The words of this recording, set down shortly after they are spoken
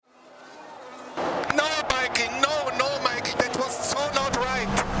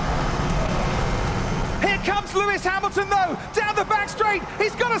Lewis Hamilton, though, down the back straight.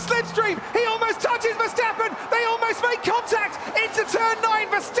 He's got a slipstream. He almost touches Verstappen. They almost make contact into turn 9.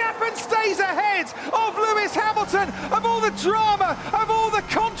 Verstappen stays ahead of Lewis Hamilton. Of all the drama, of all the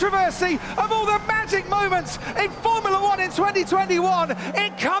controversy, of all the magic moments in Formula One in 2021,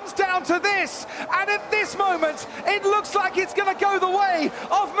 it comes down to this. And at this moment, it looks like it's going to go the way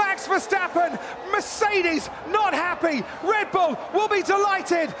of Max Verstappen. Mercedes not happy. Red Bull will be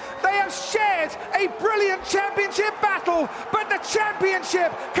delighted. They have shared a brilliant championship battle, but the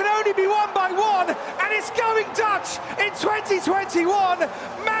championship can only be won by one, and it's going Dutch in 2021.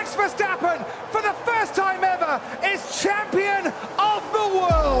 Max Verstappen, for the first time ever, is champion of the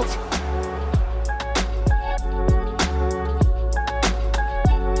world.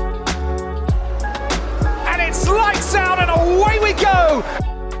 And it's lights out and away we go.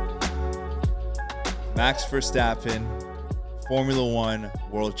 Max Verstappen, Formula One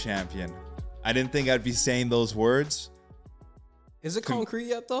world champion. I didn't think I'd be saying those words. Is it concrete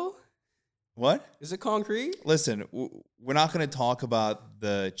yet, though? What? Is it concrete? Listen, we're not going to talk about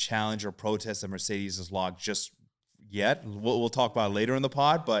the challenge or protest that Mercedes has logged just yet. We'll talk about it later in the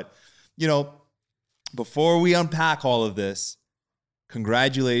pod. But, you know, before we unpack all of this,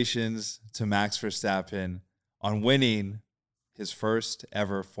 congratulations to Max Verstappen on winning his first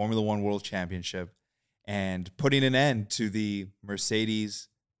ever Formula One World Championship and putting an end to the Mercedes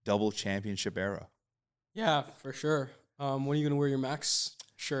double championship era. Yeah, for sure. When are you going to wear your Max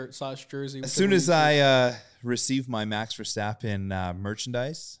shirt / jersey? As soon as I receive my Max Verstappen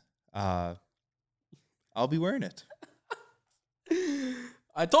merchandise, I'll be wearing it.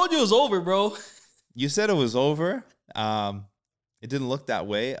 I told you it was over, bro. You said it was over. It didn't look that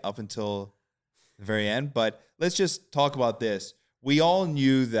way up until the very end. But let's just talk about this. We all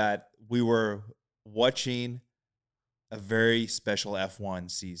knew that we were watching a very special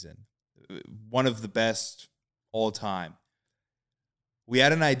F1 season, one of the best all time. We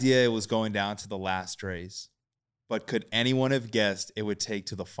had an idea it was going down to the last race, but could anyone have guessed it would take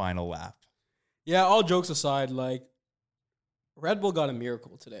to the final lap? Yeah, all jokes aside, like, Red Bull got a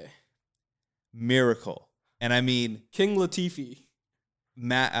miracle today. Miracle. And I mean, King Latifi.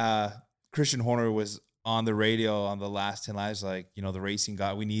 Christian Horner was on the radio on the last 10 laps, like, you know, the racing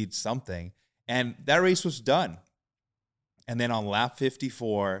god, we need something. And that race was done. And then on lap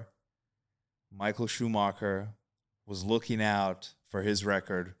 54, Michael Schumacher was looking out for his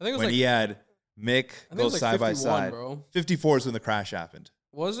record when he had Mick go side by side. Bro. 54 is when the crash happened.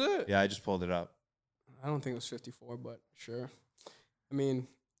 Was it? Yeah, I just pulled it up. I don't think it was 54, but sure. I mean,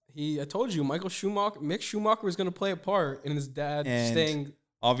 I told you, Mick Schumacher was going to play a part in his dad staying.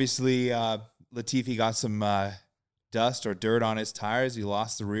 Obviously, Latifi got some dust or dirt on his tires. He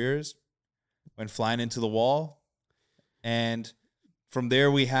lost the rears, went flying into the wall. And from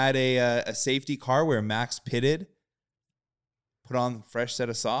there, we had a safety car where Max pitted, put on a fresh set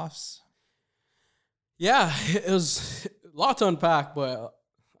of softs. Yeah, it was a lot to unpack, but,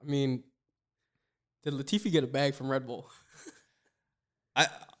 I mean, did Latifi get a bag from Red Bull?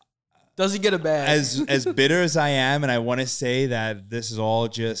 Does he get a bag? As bitter as I am, and I want to say that this is all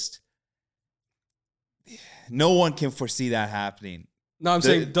just, no one can foresee that happening. No, I'm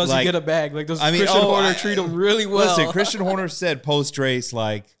saying, does he get a bag? Like, does Christian Horner treat him really well? Listen, Christian Horner said post-race,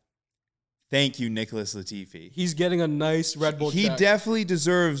 like, thank you, Nicholas Latifi. He's getting a nice Red Bull He check. definitely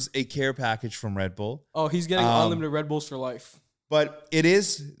deserves a care package from Red Bull. Oh, he's getting unlimited Red Bulls for life. But it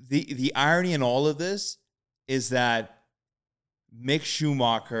is, the irony in all of this is that Mick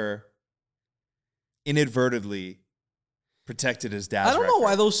Schumacher inadvertently protected his dad's I don't record. know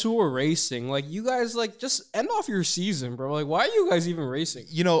why those two were racing. Like, you guys, like, just end off your season, bro. Like, why are you guys even racing?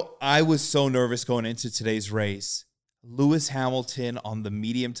 You know, I was so nervous going into today's race. Lewis Hamilton on the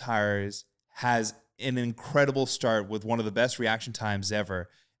medium tires has an incredible start with one of the best reaction times ever.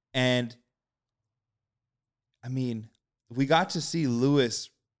 And, I mean, we got to see Lewis,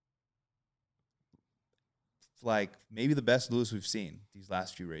 like, maybe the best Lewis we've seen these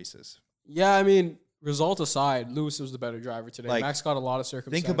last few races. Yeah, I mean, result aside, Lewis was the better driver today. Like, Max got a lot of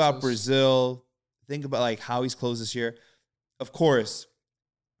circumstances. Think about Brazil. Think about, like, how he's closed this year. Of course,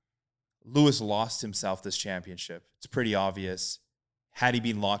 Lewis lost himself this championship. It's pretty obvious. Had he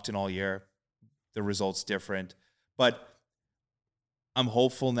been locked in all year, the result's different. But I'm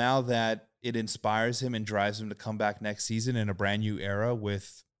hopeful now that it inspires him and drives him to come back next season in a brand new era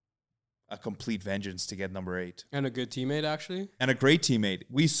with a complete vengeance to get number 8. And a good teammate, actually. And a great teammate.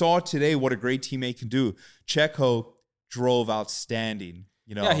 We saw today what a great teammate can do. Checo drove outstanding.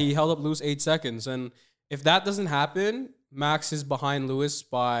 You know, yeah, he held up Lewis 8 seconds. And if that doesn't happen, Max is behind Lewis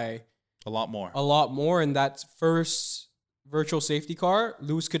by a lot more. And that first virtual safety car,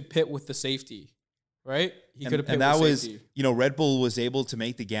 Lewis could pit with the safety. right? He could have and that was, Red Bull was able to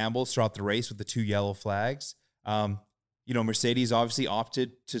make the gambles throughout the race with the 2 yellow flags. Mercedes obviously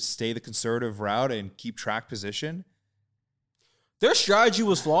opted to stay the conservative route and keep track position. Their strategy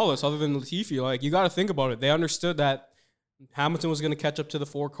was flawless other than Latifi. Like, you got to think about it. They understood that Hamilton was going to catch up to the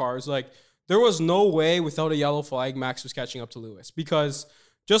 4 cars. Like, there was no way without a yellow flag Max was catching up to Lewis, because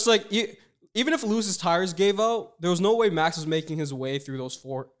just like even if Lewis's tires gave out, there was no way Max was making his way through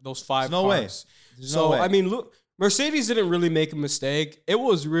those 5 no cars. Way. So, I mean, Mercedes didn't really make a mistake. It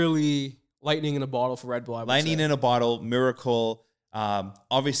was really lightning in a bottle for Red Bull. Lightning in a bottle, miracle.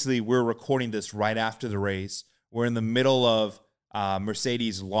 Obviously, we're recording this right after the race. We're in the middle of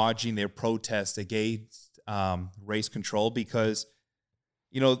Mercedes lodging their protest against race control because,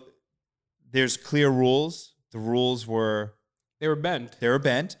 there's clear rules. The rules were... They were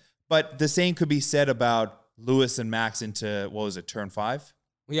bent. But the same could be said about Lewis and Max into, what was it, turn 5?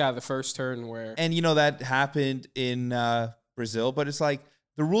 Yeah, the first turn where... And, that happened in Brazil, but it's like,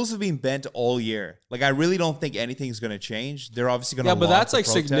 the rules have been bent all year. Like, I really don't think anything's going to change. They're obviously going to... Yeah, but that's like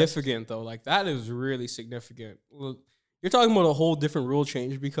significant, though. Like, that is really significant. Well, you're talking about a whole different rule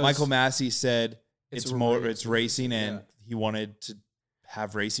change because... Michael Massey said it's racing, and he wanted to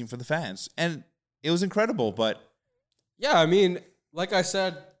have racing for the fans. And it was incredible, but... Yeah, I mean, like I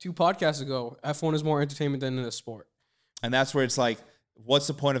said 2 podcasts ago, F1 is more entertainment than in a sport. And that's where it's like, what's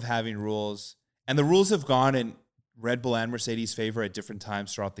the point of having rules? And the rules have gone in Red Bull and Mercedes' favor at different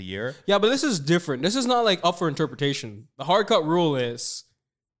times throughout the year. Yeah, but this is different. This is not like up for interpretation. The hard cut rule is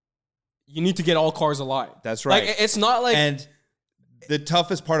you need to get all cars aligned. That's right. Like, it's not like... And the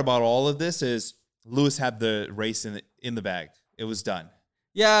toughest part about all of this is Lewis had the race in the bag. It was done.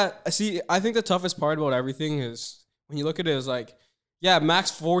 Yeah, see, I think the toughest part about everything is when you look at it is like, yeah, Max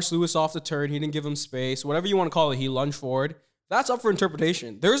forced Lewis off the turn. He didn't give him space. Whatever you want to call it, he lunged forward. That's up for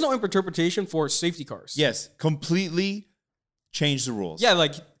interpretation. There is no interpretation for safety cars. Yes, completely change the rules. Yeah,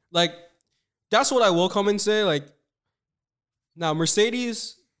 like that's what I will come and say. Like, now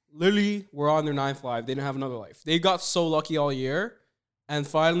Mercedes literally were on their 9th life. They didn't have another life. They got so lucky all year, and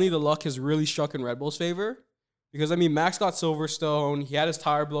finally the luck has really struck in Red Bull's favor. Because, I mean, Max got Silverstone. He had his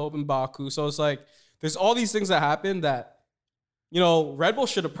tire blow up in Baku. So it's like, there's all these things that happened that, Red Bull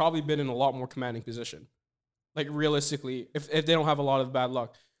should have probably been in a lot more commanding position. Like, realistically, if they don't have a lot of bad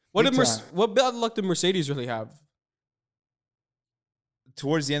luck. What bad luck did Mercedes really have?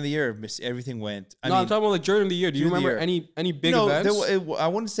 Towards the end of the year, everything went. I'm talking about like during the year. Do you remember any big events? I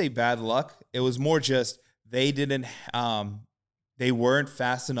wouldn't say bad luck. It was more just they didn't... They weren't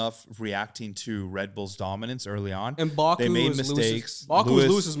fast enough reacting to Red Bull's dominance early on. And Baku they made mistakes. Baku was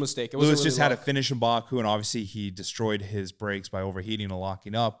Lewis's mistake. Lewis just had to finish in Baku, and obviously he destroyed his brakes by overheating and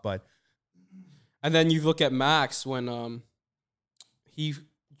locking up. And then you look at Max when he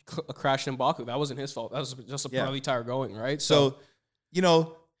crashed in Baku. That wasn't his fault. That was just a Pirelli tire going, right? So,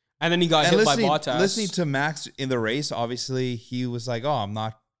 and then he got hit by Bottas. Listening to Max in the race, obviously he was like, "Oh, I'm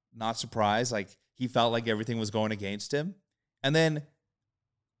not surprised." Like, he felt like everything was going against him. And then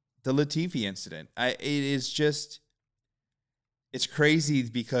the Latifi incident. It's crazy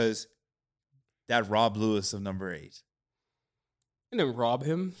because that robbed Lewis of number 8. It didn't rob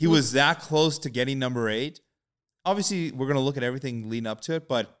him. He was that close to getting number 8. Obviously, we're going to look at everything leading up to it,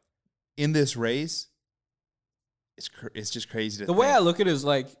 but in this race, it's just crazy to think. The way I look at it is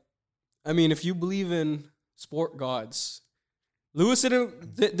like, I mean, if you believe in sport gods, Lewis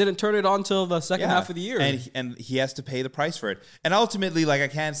didn't turn it on till the second half of the year. And he has to pay the price for it. And ultimately, like, I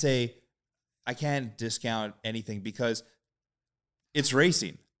can't discount anything because it's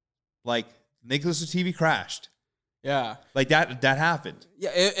racing. Like, Nicholas Latifi crashed. Yeah. Like, that happened.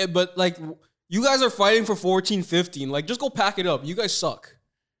 Yeah, but, like, you guys are fighting for 14, 15. Like, just go pack it up. You guys suck.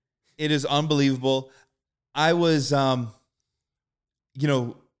 It is unbelievable. I was, in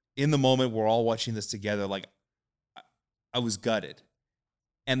the moment we're all watching this together, like, I was gutted.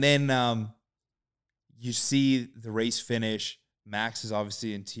 And then you see the race finish. Max is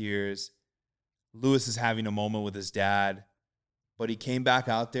obviously in tears. Lewis is having a moment with his dad. But he came back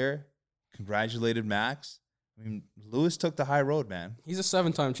out there, congratulated Max. I mean, Lewis took the high road, man. He's a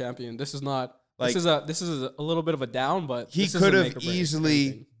 7-time champion. This is not... Like, this is a little bit of a down, but... He could have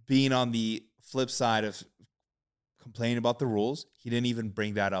easily been on the flip side of complaining about the rules. He didn't even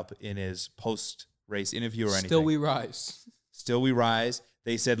bring that up in his post-race interview or anything. Still we rise. Still we rise.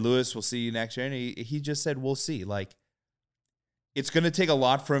 They said, Lewis, we'll see you next year. And he just said, we'll see. Like, it's going to take a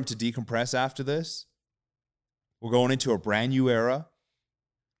lot for him to decompress after this. We're going into a brand new era.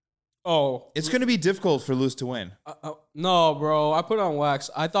 Oh. It's going to be difficult for Lewis to win. No, bro. I put on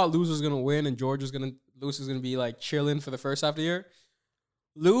wax. I thought Lewis was going to win and Lewis was going to be like chilling for the first half of the year.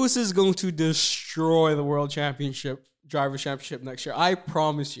 Lewis is going to destroy the World Championship, Drivers' Championship next year. I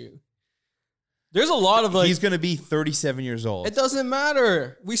promise you. There's a lot of he's going to be 37 years old. It doesn't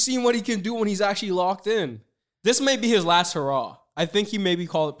matter. We've seen what he can do when he's actually locked in. This may be his last hurrah. I think he maybe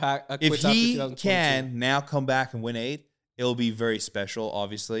call it quits if after he 2022. can now come back and win 8, it'll be very special,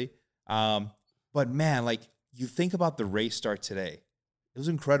 obviously. But man, like you think about the race start today, it was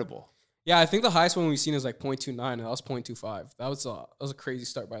incredible. Yeah, I think the highest one we've seen is like 0.29, and that was 0.25. That was a crazy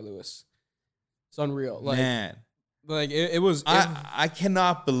start by Lewis. It's unreal. Like, Man, like it was. I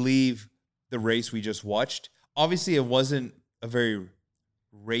cannot believe the race we just watched. Obviously, it wasn't a very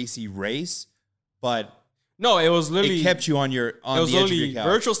racy race, but no, it was literally it kept you on the edge of your couch.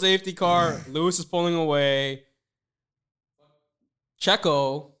 Virtual safety car. Lewis is pulling away.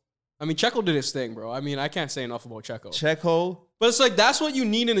 Checo did his thing, bro. I mean, I can't say enough about Checo. But it's like that's what you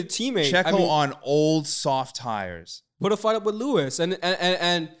need in a teammate. Checo on old soft tires. Put a fight up with Lewis,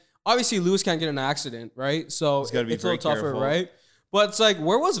 and obviously Lewis can't get in an accident, right? So He's gotta be it's a little very tougher, careful. right? But it's like,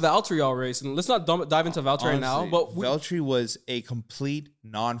 where was Valtteri all race? And let's not dive into Valtteri right now. But Valtteri was a complete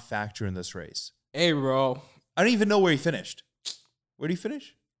non-factor in this race. Hey, bro, I don't even know where he finished. Where did he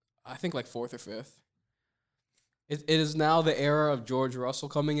finish? I think like 4th or 5th. It is now the era of George Russell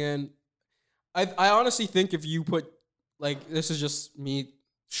coming in. I honestly think if you put, like, this is just me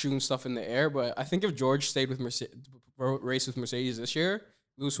shooting stuff in the air, but I think if George stayed with race with Mercedes this year,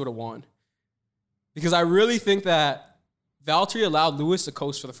 Lewis would have won. Because I really think that Valtteri allowed Lewis to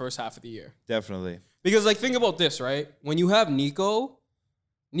coast for the first half of the year. Definitely. Because, like, think about this, right? When you have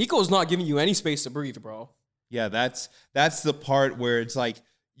Nico's not giving you any space to breathe, bro. Yeah, that's the part where it's like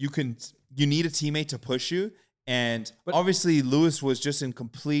you need a teammate to push you. And obviously Lewis was just in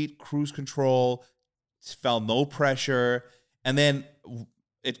complete cruise control, felt no pressure. And then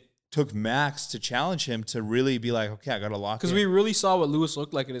it took Max to challenge him to really be like, okay, I got to lock in. Because we really saw what Lewis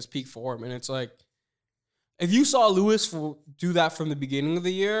looked like in his peak form. And it's like, if you saw Lewis do that from the beginning of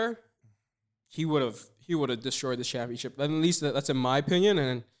the year, he would have destroyed the championship. At least that's in my opinion.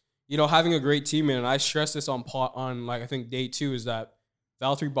 And, you know, having a great teammate, and I stress this on like I think day 2, is that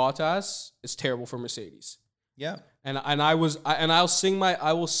Valtteri Bottas is terrible for Mercedes. Yeah. And I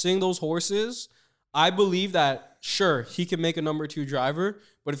will sing those horses. I believe that sure he can make a number 2 driver,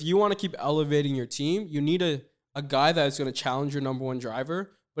 but if you want to keep elevating your team, you need a guy that is going to challenge your number 1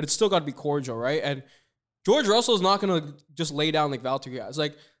 driver, but it's still got to be cordial, right? And George Russell is not going to just lay down like Valtteri has.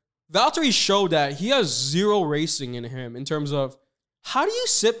 Like Valtteri showed that he has zero racing in him in terms of how do you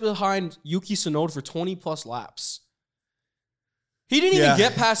sit behind Yuki Tsunoda for 20 plus laps? He didn't even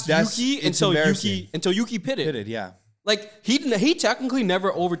get past Yuki until Yuki pitted. Yeah. Like he technically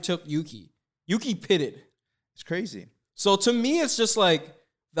never overtook Yuki. Yuki pitted. It's crazy. So to me, it's just like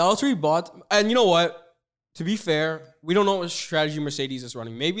Valtteri and you know what? To be fair, we don't know what strategy Mercedes is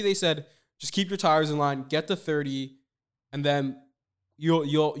running. Maybe they said just keep your tires in line, get to 30, and then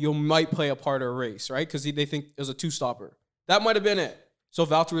you'll might play a part of a race, right? Because they think it was a 2-stopper. That might have been it. So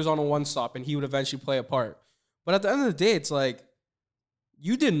Valtteri was on a 1-stop, and he would eventually play a part. But at the end of the day, it's like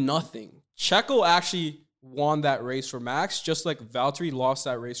you did nothing. Checo actually won that race for Max, just like Valtteri lost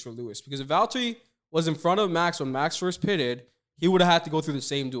that race for Lewis. Because if Valtteri was in front of Max when Max first pitted, he would have had to go through the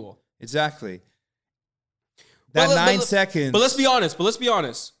same duel. Exactly. That 9 seconds. But let's be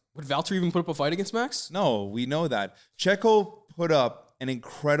honest. Would Valtteri even put up a fight against Max? No, we know that. Checo put up an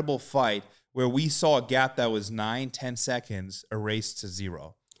incredible fight where we saw a gap that was 9-10 seconds erased to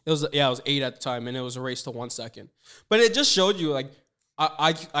 0. It was 8 at the time, and it was a race to 1 second. But it just showed you, like,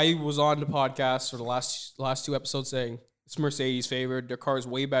 I was on the podcast for the last 2 episodes saying it's Mercedes favored. Their car is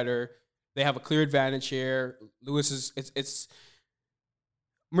way better. They have a clear advantage here.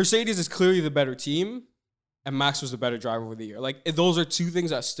 Mercedes is clearly the better team, and Max was the better driver of the year. Like, those are 2 things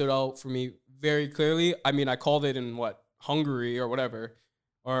that stood out for me very clearly. I mean, I called it in Hungary or whatever,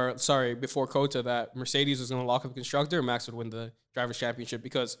 before Kota, that Mercedes was going to lock up the constructor and Max would win the Drivers' Championship,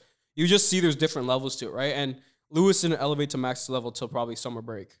 because you just see there's different levels to it, right? And Lewis didn't elevate to Max's level till probably summer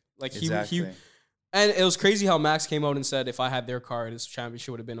break. Like exactly. And it was crazy how Max came out and said, if I had their car, this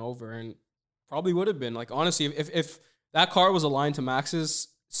championship would have been over, and probably would have been. Like, honestly, if that car was aligned to Max's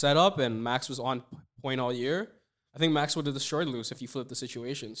setup and Max was on point all year, I think Max would have destroyed Lewis if you flipped the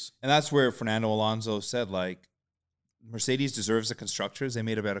situations. And that's where Fernando Alonso said, like, Mercedes deserves the constructors. They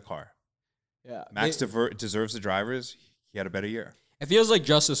made a better car. Yeah, Max deserves the drivers. He had a better year. It feels like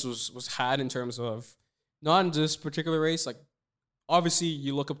justice was had in terms of not in this particular race. Like, obviously,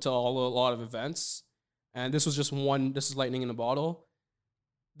 you look up to a lot of events, and this was just one. This is lightning in a bottle.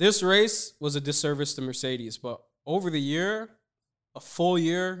 This race was a disservice to Mercedes, but over the year, a full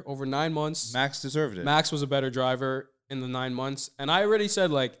year, over 9 months, Max deserved it. Max was a better driver. in the 9 months. And I already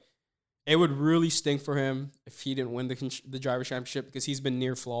said, like, it would really stink for him if he didn't win the driver championship because he's been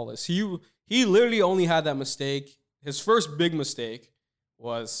near flawless. He literally only had that mistake. His first big mistake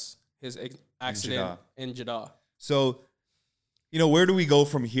was his accident in Jeddah. So, where do we go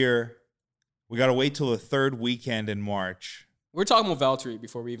from here? We got to wait till the third weekend in March. We're talking about Valtteri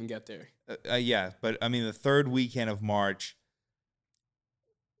before we even get there. Yeah, but I mean, the third weekend of March,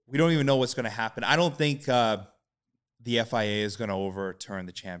 we don't even know what's going to happen. I don't think the FIA is going to overturn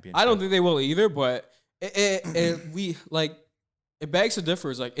the championship. I don't think they will either, but it begs to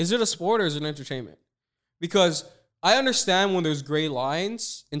differ. It's like, is it a sport or is it entertainment? Because I understand when there's gray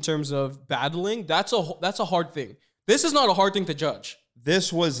lines in terms of battling. That's a hard thing. This is not a hard thing to judge.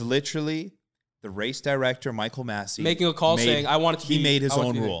 This was literally the race director, Michael Massey, making a call saying, I want it to be. He made his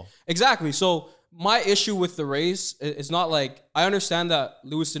own rule. Exactly. So my issue with the race is not like, I understand that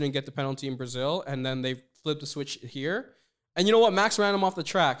Lewis didn't get the penalty in Brazil and then they flipped the switch here. And you know what? Max ran him off the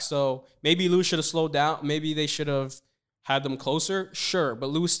track. So maybe Lewis should have slowed down. Maybe they should have had them closer. Sure. But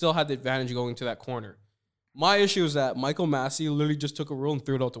Lewis still had the advantage going to that corner. My issue is that Michael Massey literally just took a rule and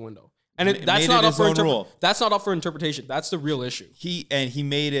threw it out the window. And that's not up for that's not up for interpretation. That's the real issue. He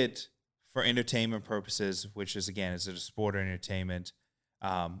made it for entertainment purposes, which is, again, is it a sport or entertainment?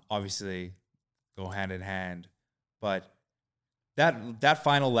 Obviously go hand in hand. But that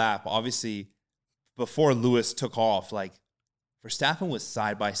final lap, obviously, before Lewis took off, like, Verstappen was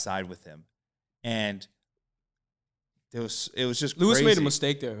side by side with him. And it was just Lewis crazy. made a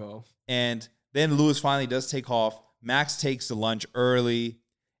mistake there, though. And then Lewis finally does take off. Max takes the lunge early.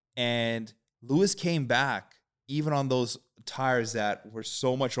 And Lewis came back, even on those tires that were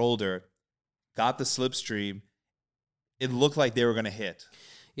so much older, got the slipstream. It looked like they were going to hit.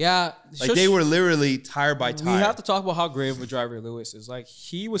 Yeah. Like, they were literally tire by tire. We have to talk about how great of a driver Lewis is. Like,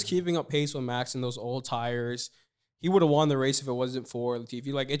 he was keeping up pace with Max in those old tires. He would have won the race if it wasn't for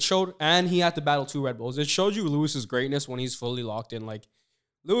Latifi. Like, it showed, and he had to battle 2 Red Bulls. It showed you Lewis's greatness when he's fully locked in. Like,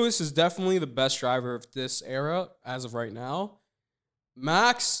 Lewis is definitely the best driver of this era as of right now.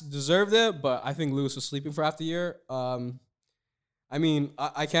 Max deserved it, but I think Lewis was sleeping for half the year. I mean,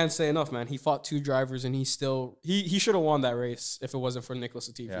 I can't say enough, man. He fought 2 drivers, and he should have won that race if it wasn't for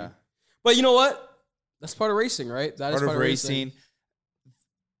Nicholas Latifi. Yeah. But you know what? That's part of racing, right? That is part of racing.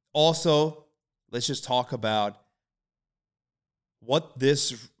 Also, let's just talk about what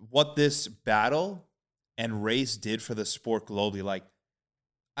this battle and race did for the sport globally. Like,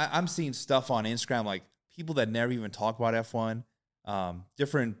 I'm seeing stuff on Instagram, like people that never even talk about F1,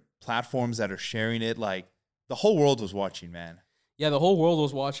 different platforms that are sharing it. Like, the whole world was watching, man. Yeah, the whole world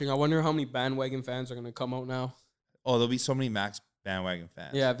was watching. I wonder how many bandwagon fans are going to come out now. Oh, there'll be so many Max bandwagon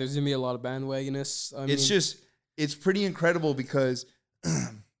fans. Yeah, there's going to be a lot of bandwagonists. It's pretty incredible because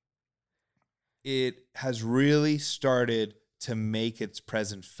it has really started to make its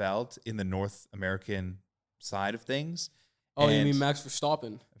presence felt in the North American side of things. Oh, you mean Max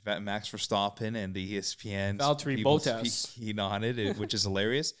Verstappen? Max Verstappen and the ESPN Valtteri Bottas speaking on it, which is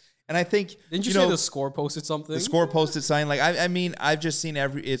hilarious. And I think, didn't you say the score posted something? The score posted something. Like, I mean, I've just seen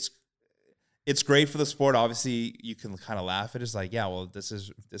it's great for the sport. Obviously, you can kind of laugh at it. It's like, yeah, well, this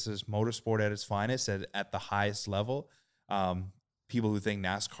is motorsport at its finest at the highest level. People who think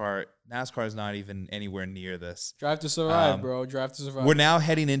NASCAR is not even anywhere near this. Drive to Survive, bro. Drive to Survive. We're now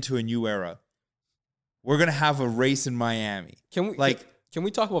heading into a new era. We're gonna have a race in Miami. Can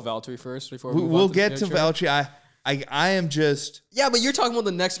we talk about Valtteri first before we'll get to Valtteri? I am just but you're talking about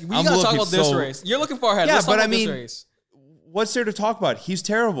the next. We gotta talk about this race. You're looking far ahead. Yeah, but I mean, this race. What's there to talk about? He's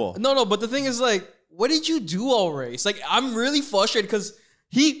terrible. No, but the thing is, like, what did you do all race? Like, I'm really frustrated because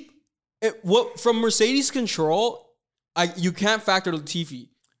from Mercedes control. You can't factor Latifi.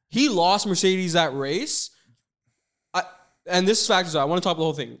 He lost Mercedes that race. And this factors out. I want to talk about the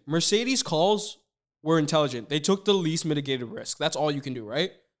whole thing. Mercedes calls were intelligent. They took the least mitigated risk. That's all you can do,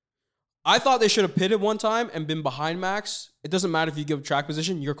 right? I thought they should have pitted one time and been behind Max. It doesn't matter if you give track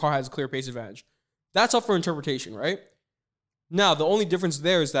position. Your car has a clear pace advantage. That's up for interpretation, right? Now, the only difference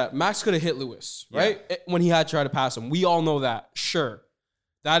there is that Max could have hit Lewis, right? Yeah. When he had tried to pass him. We all know that. Sure.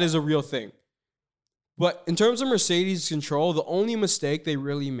 That is a real thing. But in terms of Mercedes control, the only mistake they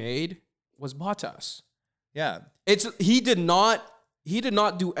really made was Bottas. Yeah. He did not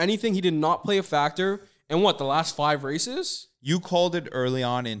do anything. He did not play a factor in the last 5 races? You called it early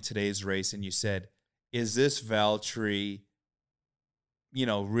on in today's race and you said, is this Valtteri,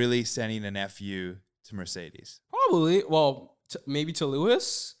 really sending an FU to Mercedes? Probably. Well, maybe to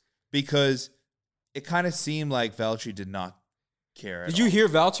Lewis? Because it kind of seemed like Valtteri did not care. Did you hear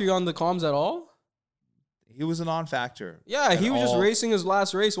Valtteri on the comms at all? He was a non-factor. Yeah, he was just racing his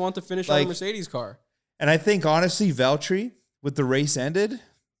last race, wanted to finish on a Mercedes car. And I think, honestly, Valtteri, with the race ended,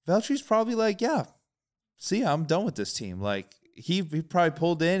 Valtteri's probably like, yeah, see, I'm done with this team. Like, he probably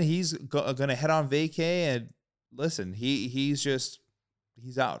pulled in. He's going to head on vacay. And listen, he's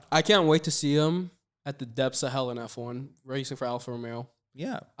out. I can't wait to see him at the depths of hell in F1, racing for Alfa Romeo.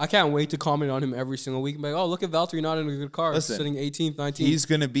 Yeah. I can't wait to comment on him every single week and be like, oh, look at Valtteri not in a good car. Listen, sitting 18th, 19th. He's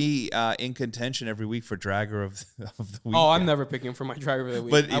going to be in contention every week for Dragger of the week. Oh, I'm never picking him for my driver of the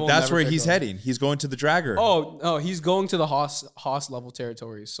week. But that's where he's heading. He's going to the Dragger. Oh, he's going to the Haas level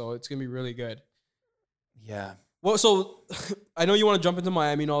territories, so it's going to be really good. Yeah. Well, so I know you want to jump into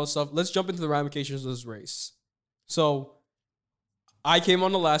Miami and all this stuff. Let's jump into the ramifications of this race. So I came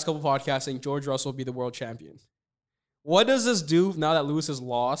on the last couple podcasts saying George Russell will be the world champion. What does this do now that Lewis has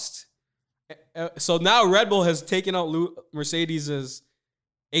lost? So now Red Bull has taken out Mercedes'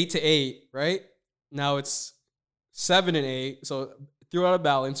 8-8, right? Now it's 7-8. So threw out a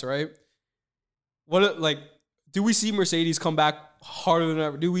balance, right? Do we see Mercedes come back harder than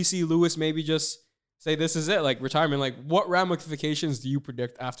ever? Do we see Lewis maybe just say this is it, like retirement? Like, what ramifications do you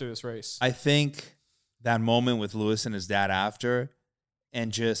predict after this race? I think that moment with Lewis and his dad after,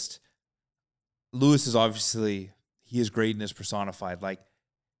 and just Lewis is obviously, he is greatness personified. Like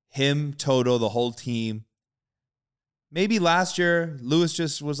him, Toto, the whole team. Maybe last year, Lewis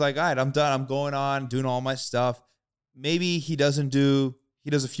just was like, all right, I'm done. I'm going on, doing all my stuff. Maybe he does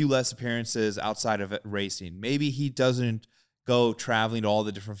a few less appearances outside of racing. Maybe he doesn't go traveling to all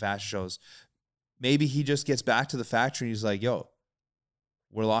the different fashion shows. Maybe he just gets back to the factory and he's like, yo,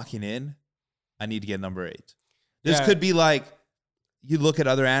 we're locking in. I need to get number 8. This could be like, you look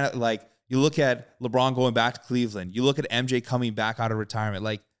at you look at LeBron going back to Cleveland. You look at MJ coming back out of retirement.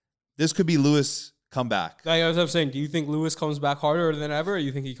 Like, this could be Lewis come back. Like I was saying, do you think Lewis comes back harder than ever, or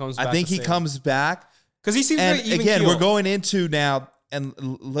you think he comes back? I think he comes back. Because he seems very even again, keel. we're going into now, and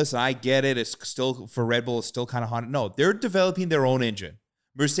listen, I get it. It's still, for Red Bull, it's still kind of Honda. No, they're developing their own engine.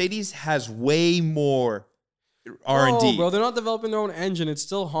 Mercedes has way more R&D. No, bro, they're not developing their own engine. It's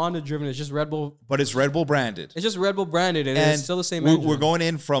still Honda driven. It's just Red Bull. But it's Red Bull branded. It's just Red Bull branded, and it's still the same engine. We're going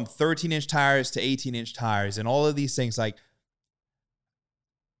in from 13-inch tires to 18-inch tires, and all of these things. Like,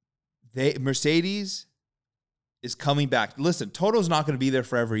 Mercedes is coming back. Listen, Toto's not going to be there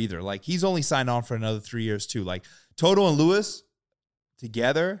forever either. Like, he's only signed on for another 3 years too. Like, Toto and Lewis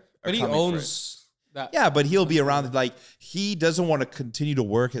together are but he coming owns that. Yeah, but he'll be around. Like, he doesn't want to continue to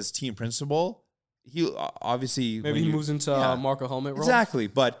work as team principal. He obviously maybe he moves into Marco Helmet role. Exactly,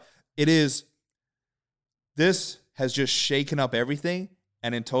 but this has just shaken up everything,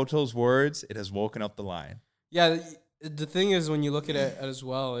 and in Toto's words, it has woken up the line. Yeah, the thing is, when you look at it as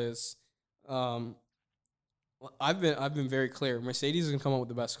well, is I've been very clear. Mercedes is gonna come up with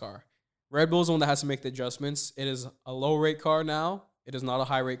the best car. Red Bull is the one that has to make the adjustments. It is a low rate car now. It is not a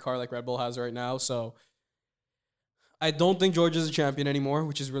high rate car like Red Bull has right now. So I don't think George is a champion anymore,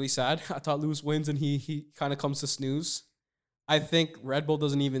 which is really sad. I thought Lewis wins and he kind of comes to snooze. I think Red Bull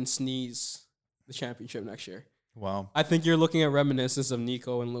doesn't even sneeze the championship next year. Wow. I think you're looking at reminiscence of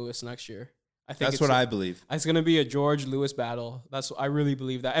Nico and Lewis next year. I think that's what I believe. It's going to be a George-Lewis battle. I really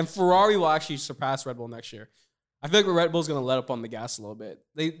believe that. And Ferrari will actually surpass Red Bull next year. I feel like Red Bull's going to let up on the gas a little bit.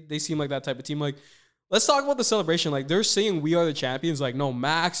 They seem like that type of team. Like, let's talk about the celebration. Like, they're saying we are the champions. Like, no,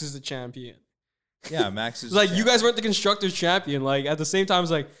 Max is the champion. Yeah, Max is like, you guys weren't the constructors champion. Like, at the same time,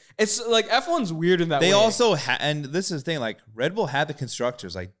 it's like F1's weird in that way. They also and this is the thing, like, Red Bull had the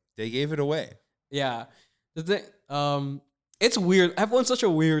constructors. Like, they gave it away. Yeah. The thing, it's weird. F1's such a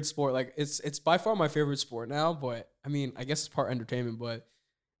weird sport. Like, it's by far my favorite sport now, but I mean, I guess it's part entertainment, but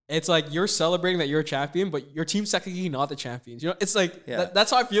it's like you're celebrating that you're a champion, but your team's technically not the champions. You know, it's like that's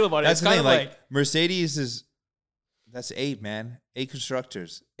how I feel about it. That's it's kind of like Mercedes that's 8, man. 8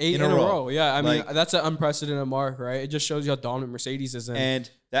 constructors. 8 in a row. Yeah, I mean, that's an unprecedented mark, right? It just shows you how dominant Mercedes is. And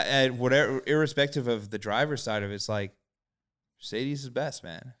whatever, irrespective of the driver's side of it, it's like Mercedes is best,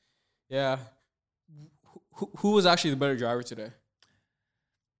 man. Yeah. Who was actually the better driver today?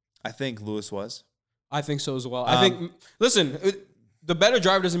 I think Lewis was. I think so as well. I think, listen, the better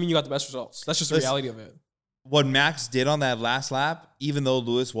driver doesn't mean you got the best results. That's just the reality of it. What Max did on that last lap, even though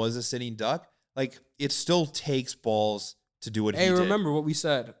Lewis was a sitting duck, like, it still takes balls to do what he did. Hey, remember what we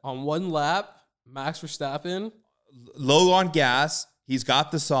said. On one lap, Max Verstappen, low on gas, he's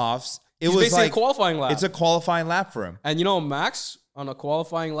got the softs. It's basically a qualifying lap. It's a qualifying lap for him. And you know, Max, on a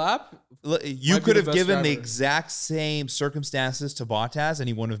qualifying lap, you could have given the exact same circumstances to Bottas and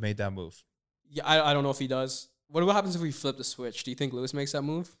he wouldn't have made that move. Yeah, I don't know if he does. What happens if we flip the switch? Do you think Lewis makes that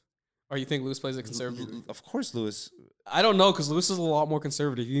move? Or you think Lewis plays a conservative? Of course, Lewis. I don't know, because Lewis is a lot more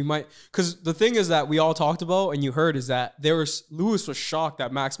conservative. You might, because the thing is that we all talked about and you heard is that Lewis was shocked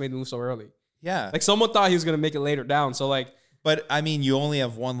that Max made the move so early. Yeah. Like someone thought he was gonna make it later down. So like, But I mean, you only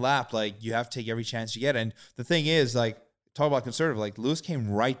have one lap. Like you have to take every chance you get. And the thing is, like, talk about conservative. Like Lewis came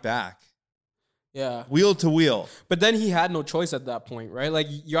right back, yeah. wheel to wheel. But then he had no choice at that point, right? Like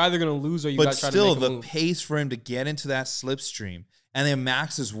you're either gonna lose or you got But to try still, to make a the move. pace for him to get into that slipstream, and then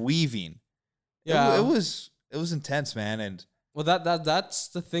Max is weaving. Yeah. It was intense, man. And Well, that's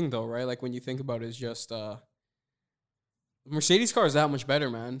the thing though, right? Like when you think about it, is just Mercedes car is that much better,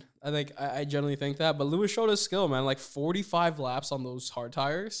 man. I generally think that, but Lewis showed his skill, man. Like 45 laps on those hard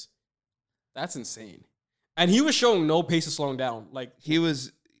tires, that's insane. And he was showing no pace of slowing down. Like he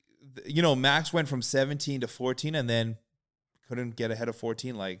was, Max went from 17 to 14, and then couldn't get ahead of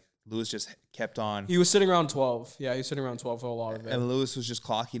 14. Like Lewis just kept on, he was sitting around 12. Yeah, he was sitting around 12 for a lot of it. and Lewis was just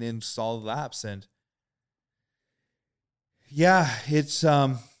clocking in solid laps. And yeah, it's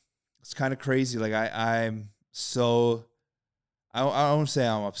kind of crazy. Like I'm so. I won't say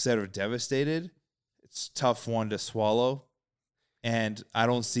I'm upset or devastated. It's a tough one to swallow. And I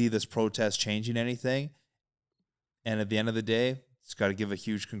don't see this protest changing anything. And at the end of the day, it's got to give a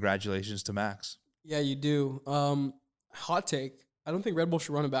huge congratulations to Max. Yeah, you do. Hot take. I don't think Red Bull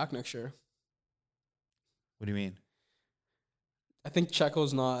should run it back next year. What do you mean? I think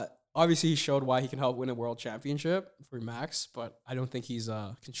Checo's not. Obviously, he showed why he can help win a world championship for Max, but I don't think he's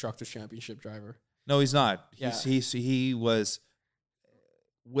a Constructors' Championship driver. No, he's not. Yeah. He was,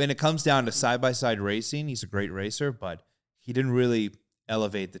 when it comes down to side-by-side racing, he's a great racer, but he didn't really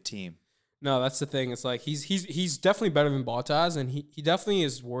elevate the team. No, that's the thing. It's like he's definitely better than Bottas, and he definitely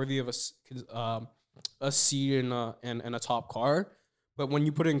is worthy of a seat in a top car. But when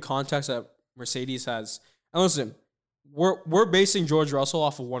you put it in context that Mercedes has, and listen, we're basing George Russell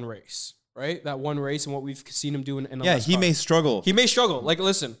off of one race, right? That one race and what we've seen him do in a Yeah, he may struggle. He may struggle. Like,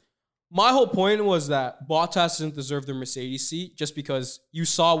 listen, my whole point was that Bottas doesn't deserve the Mercedes seat just because you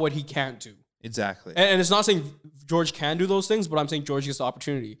saw what he can't do. Exactly. And it's not saying George can do those things, but I'm saying George gets the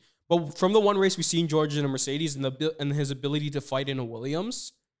opportunity. But from the one race we've seen George in a Mercedes and his ability to fight in a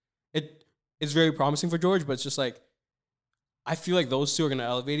Williams, it's very promising for George, but it's just like, I feel like those two are going to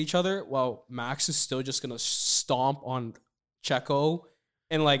elevate each other while Max is still just going to stomp on Checo.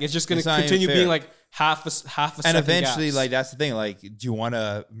 And like, it's just going to continue being like half a second and eventually, gas. like, that's the thing. Like, do you want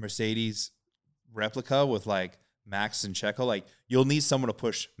a Mercedes replica with like Max and Checo? Like, you'll need someone to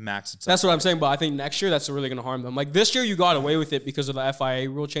push Max. That's what I'm saying. But I think next year that's really going to harm them. Like this year, you got away with it because of the FIA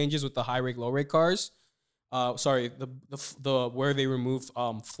rule changes with the high rake, low rake cars. The where they removed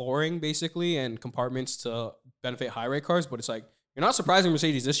flooring basically and compartments to benefit high rake cars. But it's like you're not surprising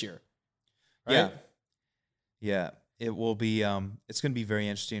Mercedes this year, right? Yeah. It will be. It's going to be very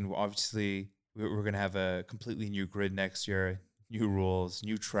interesting. Obviously, we're going to have a completely new grid next year, new rules,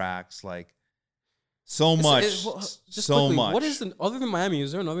 new tracks. Like so much. What is other than Miami?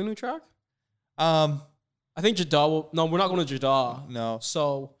 Is there another new track? I think Jeddah. No, we're not going to Jeddah. No.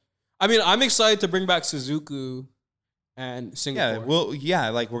 So, I mean, I'm excited to bring back Suzuka and Singapore.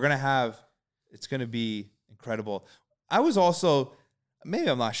 Like we're gonna have. It's going to be incredible. I was also, maybe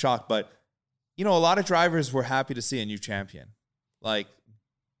I'm not shocked, but. A lot of drivers were happy to see a new champion. Like,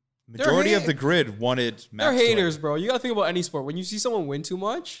 majority of the grid wanted Max. They're haters, bro. You got to think about any sport. When you see someone win too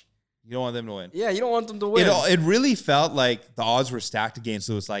much, you don't want them to win. Yeah, you don't want them to win. It really felt like the odds were stacked against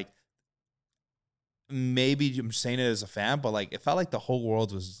Lewis. Like, maybe I'm saying it as a fan, but like it felt like the whole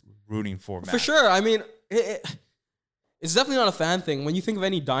world was rooting for Max. For sure. I mean, it's definitely not a fan thing. When you think of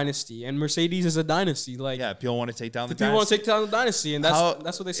any dynasty, and Mercedes is a dynasty, like people want to take down the people dynasty. want to take down the dynasty, and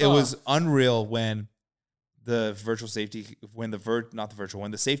that's what they saw. It was unreal when the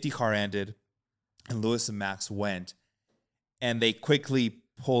safety car ended, and Lewis and Max went, and they quickly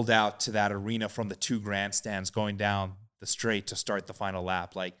pulled out to that arena from the two grandstands going down the straight to start the final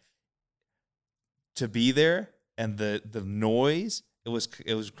lap. Like to be there and the noise. It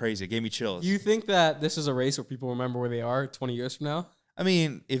was crazy. It gave me chills. You think that this is a race where people remember where they are 20 years from now? I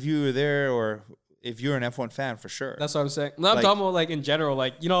mean, if you were there or if you're an F1 fan, for sure. That's what I'm saying. No, I'm talking about like in general,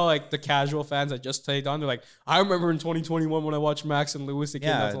 like, like the casual fans that just stayed on. They're like, I remember in 2021 when I watched Max and Lewis, they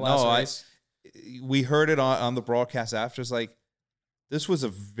came down to the last race. We heard it on the broadcast after. It's like, this was a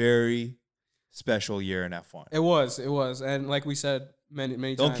very special year in F1. It was. And like we said many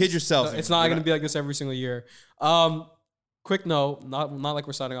times. Don't kid yourself. It's not going to be like this every single year. Quick note, not like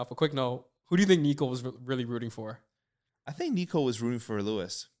we're signing off, a quick note. Who do you think Nico was really rooting for? I think Nico was rooting for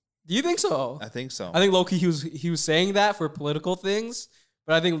Lewis. Do you think so? I think so. I think low-key he was saying that for political things,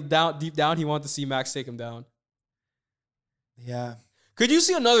 but I think deep down he wanted to see Max take him down. Yeah. Could you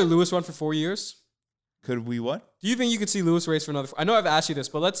see another Lewis run for 4 years? Could we what? Do you think you could see Lewis race for another? I know I've asked you this,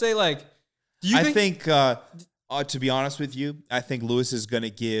 but let's say like, do you think to be honest with you, I think Lewis is going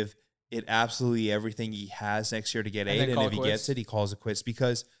to give it absolutely everything he has next year to get And then eight. And call if it he quits? gets it, he calls it quits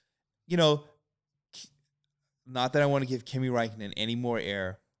because, you know, not that I want to give Kimi Räikkönen any more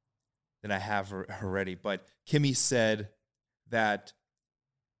air than I have already, but Kimi said that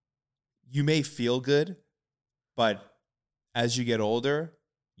you may feel good, but as you get older,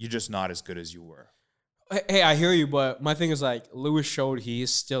 you're just not as good as you were. Hey, I hear you, but my thing is like Lewis showed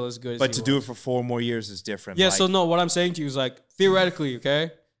he's still as good as But he to was. do it for 4 more years is different. Yeah, Like, so no, what I'm saying to you is like theoretically,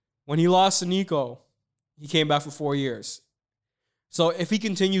 okay, when he lost to Nico, he came back for 4 years. So if he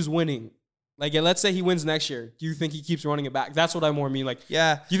continues winning, like let's say he wins next year, do you think he keeps running it back? That's what I more mean. Like,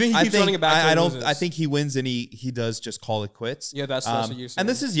 yeah. do you think he keeps running it back? till I he don't. loses? I think he wins and he does just call it quits. Yeah, that's what you're saying. And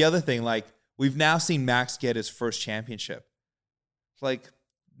this is the other thing. Like we've now seen Max get his first championship. Like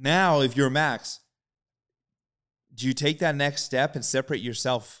now, if you're Max, do you take that next step and separate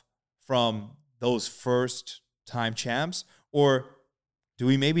yourself from those first time champs, or do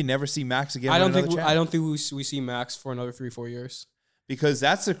we maybe never see Max again? I don't win think another I champ? don't think we see Max for another 3-4 years. Because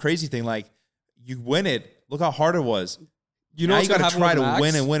that's the crazy thing. Like you win it. Look how hard it was. You know now what's you gonna got to happen try with to Max?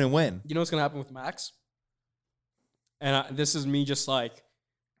 win and win and win. You know what's gonna happen with Max? And this is me just like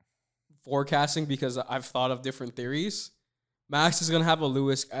forecasting because I've thought of different theories. Max is gonna have a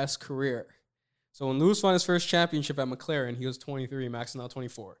Lewis-esque career. So when Lewis won his first championship at McLaren, he was 23. Max is now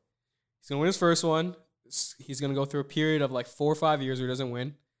 24. He's gonna win his first one. He's gonna go through a period of like 4 or 5 years where he doesn't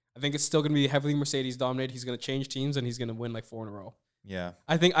win. I think it's still gonna be heavily Mercedes dominated. He's gonna change teams and he's gonna win like 4 in a row. Yeah.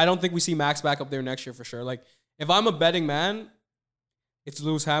 I don't think we see Max back up there next year for sure. Like if I'm a betting man, it's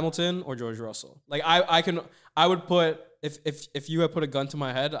Lewis Hamilton or George Russell. Like I would put if you had put a gun to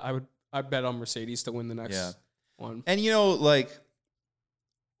my head, I'd bet on Mercedes to win the next one. And you know, like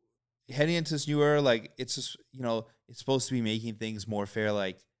heading into this new era, like it's just, you know, it's supposed to be making things more fair.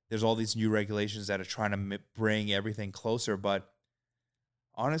 Like there's all these new regulations that are trying to bring everything closer. But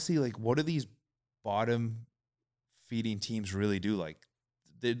honestly, like what do these bottom feeding teams really do? Like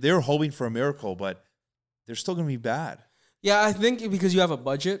they're hoping for a miracle, but they're still going to be bad. Yeah, I think because you have a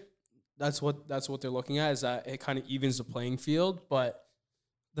budget, that's what they're looking at, is that it kind of evens the playing field. But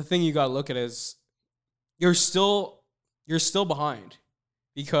the thing you got to look at is you're still behind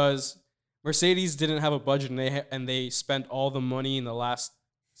because Mercedes didn't have a budget and they spent all the money in the last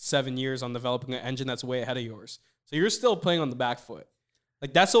 7 years on developing an engine that's way ahead of yours. So you're still playing on the back foot.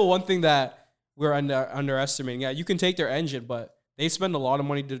 Like that's the one thing that we're underestimating. Yeah, you can take their engine, but they spend a lot of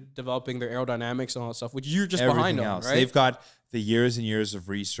money developing their aerodynamics and all that stuff, which you're just behind on, right? They've got the years and years of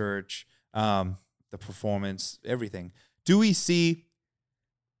research, the performance, everything. Do we see,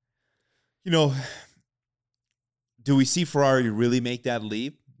 you know, do we see Ferrari really make that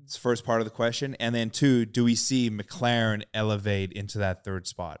leap? It's the first part of the question. And then 2, do we see McLaren elevate into that 3rd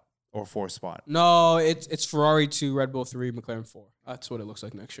spot or 4th spot? No, it's Ferrari 2, Red Bull 3, McLaren 4. That's what it looks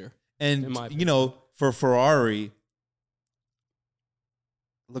like next year. And, in my you opinion. know, for Ferrari,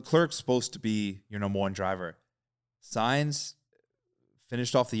 Leclerc's supposed to be your number 1 driver. Sainz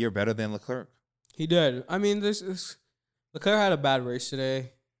finished off the year better than Leclerc. He did. I mean, Leclerc had a bad race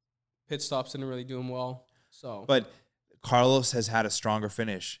today. Pit stops didn't really do him well. So, But Carlos has had a stronger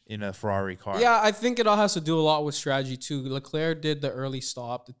finish in a Ferrari car. yeah, I think it all has to do a lot with strategy too. Leclerc did the early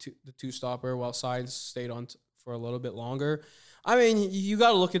stop, the two stopper, while Sainz stayed on for a little bit longer. I mean, you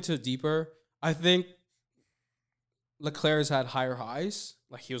got to look into it deeper. I think Leclerc has had higher highs.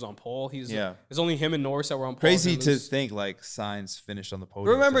 Like he was on pole. It's only him and Norris that were on pole. Crazy and to Lewis- think like Sainz finished on the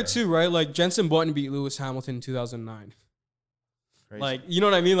podium. Remember today. too, right? Like Jenson Button beat Lewis Hamilton in 2009. Crazy. Like, you know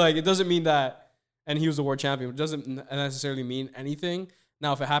what I mean? Like, it doesn't mean that, and he was the world champion. It doesn't necessarily mean anything.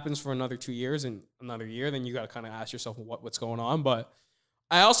 Now, if it happens for another 2 years and another year, then you got to kind of ask yourself what's going on. But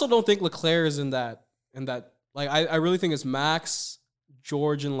I also don't think Leclerc is in that. Like, I really think it's Max,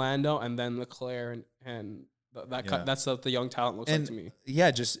 George, and Lando, and then Leclerc, and that's what the young talent looks like to me.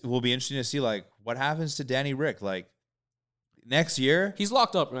 Yeah, just will be interesting to see like what happens to Danny Rick. Like next year, He's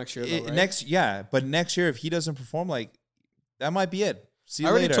locked up next year, though, right? but next year if he doesn't perform, like that might be it. See you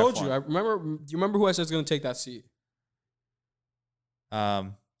I already later, told F1. you. Do you remember who I said is going to take that seat?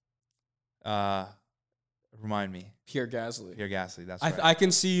 Remind me. Pierre Gasly. Pierre Gasly. That's right. I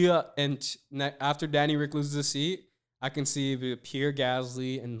can see after Danny Rick loses the seat, I can see the Pierre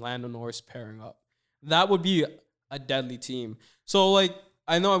Gasly and Lando Norris pairing up. That would be a deadly team. So, like,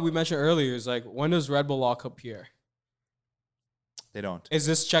 I know we mentioned earlier, is like, when does Red Bull lock up Pierre? They don't. Is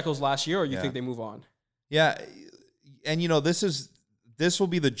this Checo's last year, or you Yeah. think they move on? Yeah, and you know this will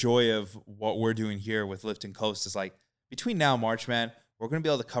be the joy of what we're doing here with Lift and Coast. Is like between now and March, man, we're gonna be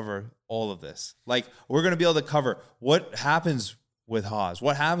able to cover all of this. Like we're gonna be able to cover what happens with Haas,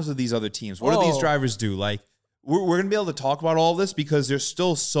 what happens with these other teams, what do these drivers do? Like we're going to be able to talk about all this because there's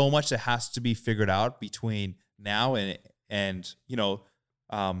still so much that has to be figured out between now and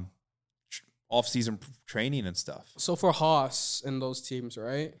off-season training and stuff. So for Haas and those teams,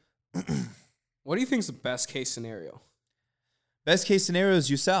 right? What do you think is the best case scenario? Best case scenario is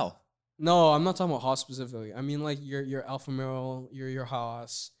you sell. No, I'm not talking about Haas specifically. I mean, like your Alfa Romeo, your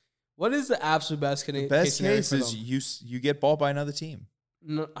Haas. What is the absolute best case? Best case is you get bought by another team.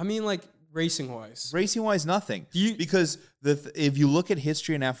 No, I mean like racing wise. Racing wise, nothing. Because if you look at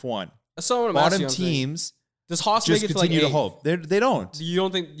history in F1, bottom teams does Haas just make it continue to to hope. They don't. You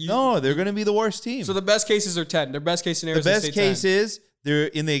don't think? No, they're going to be the worst team. So the best cases are 10. Their best case scenario. The best case is they're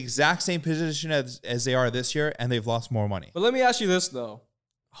in the exact same position as they are this year, and they've lost more money. But let me ask you this though: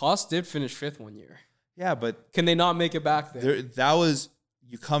 Haas did finish 5th one year. Yeah, but can they not make it back there? That was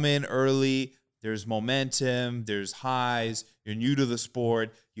you come in early. There's momentum. There's highs. You're new to the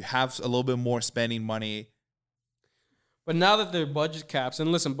sport. You have a little bit more spending money. But now that their budget caps,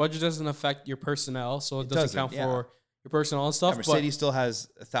 and listen, budget doesn't affect your personnel, so it doesn't count for your personnel and stuff. Yeah, Mercedes still has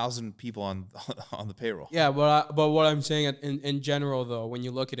 1,000 people on the payroll. Yeah, but what I'm saying in general, though, when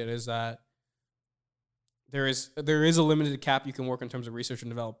you look at it, is that there is a limited cap you can work in terms of research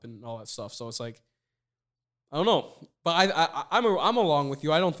and development and all that stuff. So it's like, I don't know, but I'm along with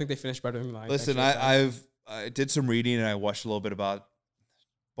you. I don't think they finished better than 9. Listen, I did some reading and I watched a little bit about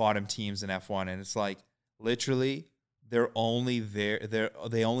bottom teams in F1, and it's like literally they only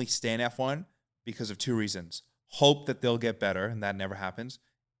stay in F1 because of 2 reasons: hope that they'll get better, and that never happens,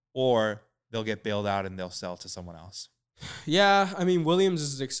 or they'll get bailed out and they'll sell to someone else. Yeah, I mean Williams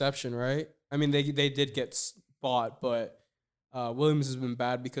is the exception, right? I mean they did get bought, but Williams has been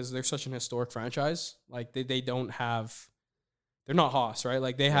bad because they're such an historic franchise. Like they don't have, they're not Haas, right?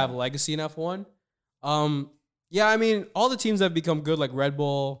 Like they have legacy in F1. Yeah, I mean all the teams that have become good, like Red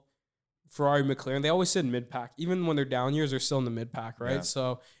Bull, Ferrari, McLaren, they always sit in mid pack. Even when they're down years, they're still in the mid pack, right? Yeah.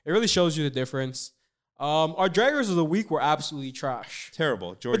 So it really shows you the difference. Our draggers of the week were absolutely trash.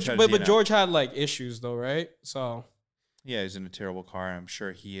 Terrible. But George had like issues though, right? So yeah, he's in a terrible car. I'm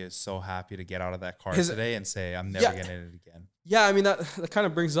sure he is so happy to get out of that car today and say, I'm never getting in it again. Yeah, I mean, that kind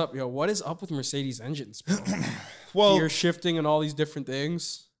of brings up, what is up with Mercedes engines, bro? Well, gear shifting and all these different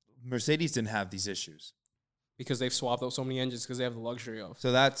things. Mercedes didn't have these issues. Because they've swapped out so many engines because they have the luxury of.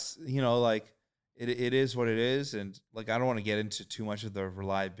 So that's, like, it is what it is. And, like, I don't want to get into too much of the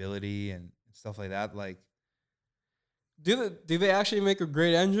reliability and stuff like that. Like, do they actually make a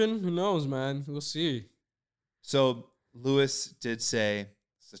great engine? Who knows, man? We'll see. So Lewis did say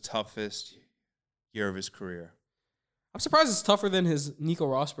it's the toughest year of his career. I'm surprised it's tougher than his Nico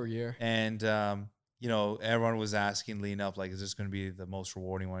Rosberg year. And, everyone was asking leading up, like, is this going to be the most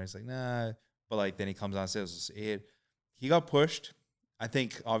rewarding one? He's like, nah. But, like, then he comes on and says, he got pushed. I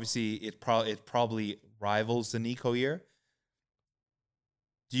think, obviously, it probably rivals the Nico year.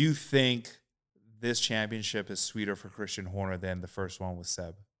 Do you think this championship is sweeter for Christian Horner than the first one with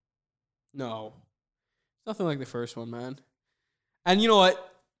Seb? No. Nothing like the first one, man. And you know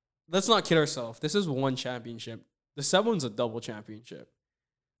what? Let's not kid ourselves. This is one championship. The Seb one's a double championship.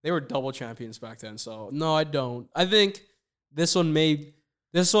 They were double champions back then. So, no, I don't. I think this one may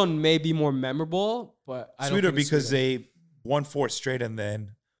be more memorable, but I don't sweeter think it's because sweeter. they won 4 straight and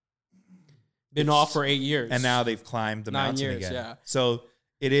then been off for 8 years. And now they've climbed the 9 mountain years, again. Yeah. So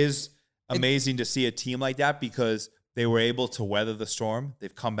it is amazing to see a team like that because they were able to weather the storm.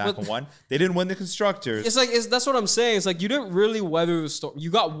 They've come back and won. They didn't win the constructors. That's what I'm saying. It's like you didn't really weather the storm.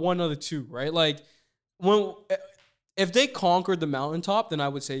 You got one of the two, right? Like if they conquered the mountaintop, then I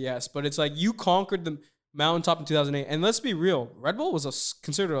would say yes. But it's like you conquered the mountaintop in 2008. And let's be real, Red Bull was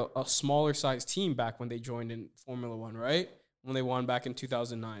considered a smaller size team back when they joined in Formula One, right? When they won back in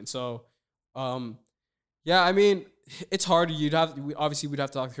 2009. So, yeah, I mean, it's hard. We'd have to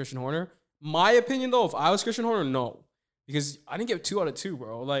talk to Christian Horner. My opinion, though, if I was Christian Horner, no. Because I didn't get 2 out of 2,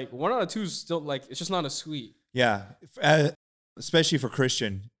 bro. Like, 1 out of 2 is still, like, it's just not as sweet. Yeah. Especially for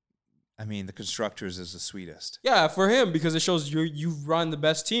Christian. I mean, the constructors is the sweetest. Yeah, for him, because it shows you've run the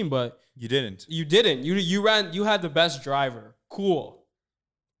best team, but you didn't. You didn't. You had the best driver. Cool.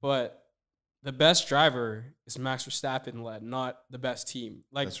 But the best driver is Max Verstappen led, not the best team.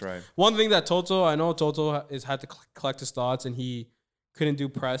 Like, that's right. One thing that Toto had to collect his thoughts and he couldn't do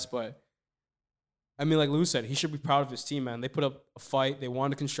press, but I mean, like Lou said, he should be proud of his team, man. They put up a fight. They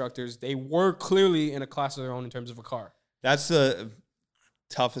won the constructors. They were clearly in a class of their own in terms of a car. That's the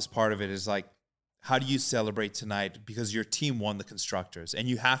toughest part of it is like, how do you celebrate tonight? Because your team won the constructors and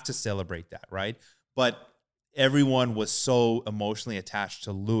you have to celebrate that, right? But everyone was so emotionally attached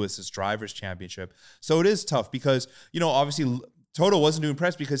to Lewis's drivers' championship. So it is tough because, obviously Toto wasn't doing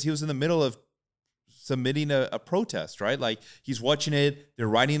press because he was in the middle of submitting a protest, right? Like he's watching it, they're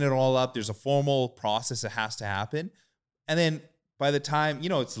writing it all up. There's a formal process that has to happen. And then by the time,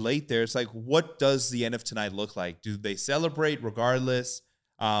 it's late there, it's like, what does the end of tonight look like? Do they celebrate regardless?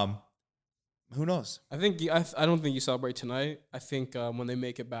 Who knows? I don't think you celebrate tonight. I think when they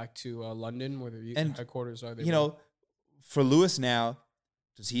make it back to London, where their headquarters are, for Lewis now,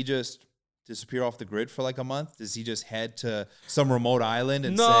 does he just disappear off the grid for like a month? Does he just head to some remote island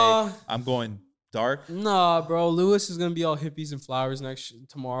and say, I'm going dark? Nah, bro. Lewis is gonna be all hippies and flowers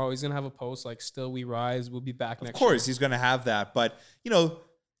tomorrow. He's gonna have a post like "Still We Rise." We'll be back next year. Of course, he's gonna have that, but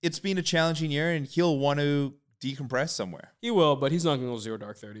it's been a challenging year, and he'll want to decompress somewhere. He will, but he's not gonna go 0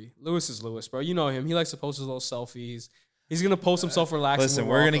 dark 30. Lewis is Lewis, bro. You know him. He likes to post his little selfies. He's gonna post himself relaxing. Listen,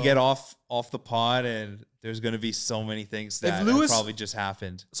 we're gonna get off the pod, and there's gonna be so many things that probably just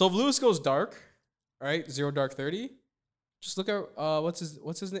happened. So if Lewis goes dark, right, 0 dark 30, just look at what's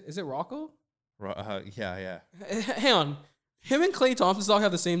his name? Is it Rocco? Yeah. Hang on, him and Klay Thompson's dog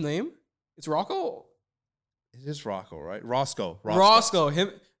have the same name. It's Rocco. It is Rocco, right? Roscoe.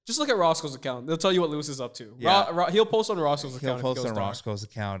 Him. Just look at Roscoe's account. They'll tell you what Lewis is up to. Yeah. He'll post on Roscoe's account. He'll post on Roscoe's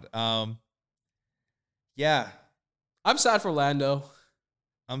account. Yeah. I'm sad for Lando.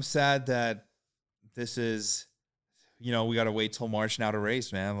 I'm sad that this is, we got to wait till March now to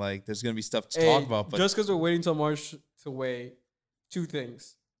race, man. Like, there's going to be stuff to talk about. But just because we're waiting till March to weigh, two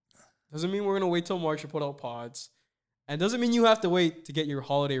things. Doesn't mean we're going to wait till March to put out pods. And doesn't mean you have to wait to get your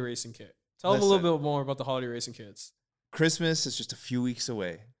holiday racing kit. Tell them a little bit more about the holiday racing kits. Christmas is just a few weeks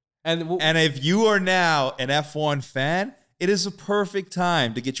away. And if you are now an F1 fan, it is a perfect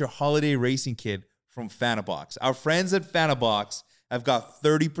time to get your holiday racing kit from Fanabox. Our friends at Fanabox have got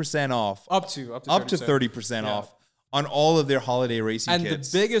 30% off. Up to 30% off on all of their holiday racing kits. And the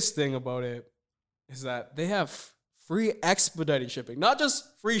biggest thing about it is that they have free expedited shipping. Not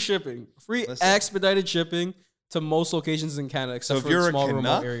just free shipping, expedited shipping to most locations in Canada, except for small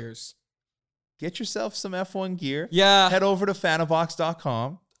remote areas. Get yourself some F1 gear. Yeah. Head over to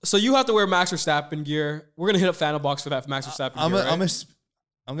Fanabox.com. So you have to wear Max Verstappen gear. We're going to hit up Fanabox for that Max Verstappen gear,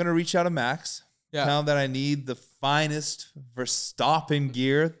 I'm going to reach out to Max. Yeah. Tell him that I need the finest Verstappen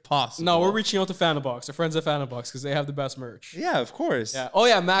gear possible. No, we're reaching out to Fanabox, our friends at Fanabox, because they have the best merch. Yeah, of course. Yeah. Oh,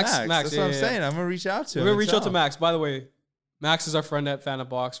 yeah, Max. That's what I'm saying. I'm going to reach out to him. We're going to reach out to Max. By the way, Max is our friend at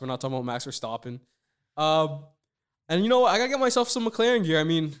Fanabox. We're not talking about Max Verstappen. And you know what? I got to get myself some McLaren gear. I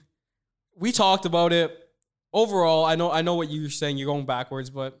mean, we talked about it. Overall, I know what you're saying. You're going backwards,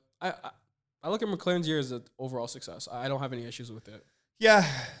 but I look at McLaren's year as an overall success. I don't have any issues with it. Yeah.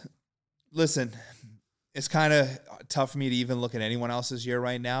 Listen, it's kind of tough for me to even look at anyone else's year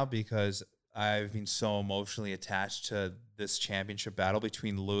right now because I've been so emotionally attached to this championship battle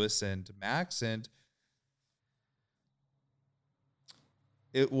between Lewis and Max, and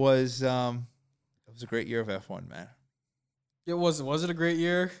it was a great year of F1, man. It was. Was it a great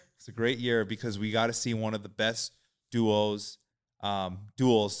year? It's a great year because we got to see one of the best duels in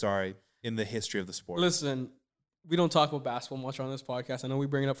the history of the sport. Listen, we don't talk about basketball much on this podcast. I know we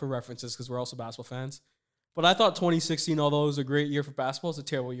bring it up for references because we're also basketball fans. But I thought 2016, although it was a great year for basketball, it's a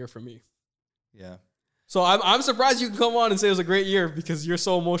terrible year for me. Yeah. So I'm surprised you can come on and say it was a great year because you're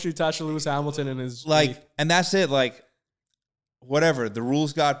so emotionally attached to Lewis Hamilton and his and that's it. Like, whatever. The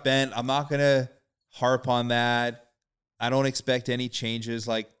rules got bent. I'm not gonna harp on that. I don't expect any changes.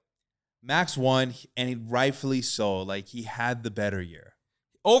 Like, Max won, and he rightfully so. Like, he had the better year.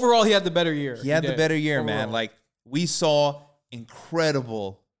 Overall, he had the better year. He had the better year, man. Like, we saw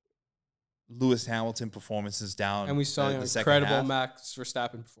incredible Lewis Hamilton performances down. And we saw an incredible Max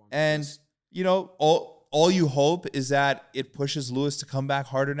Verstappen performance. And, all you hope is that it pushes Lewis to come back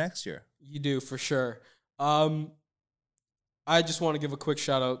harder next year. You do, for sure. I just want to give a quick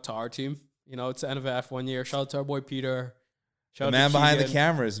shout out to our team. It's the end of an F1 year. Shout out to our boy Peter. Shout out to man behind the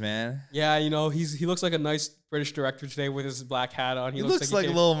cameras, man. Yeah, he looks like a nice British director today with his black hat on. He looks like a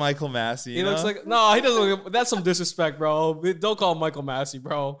little Michael Massey. He looks like he doesn't look. That's some disrespect, bro. Don't call him Michael Massey,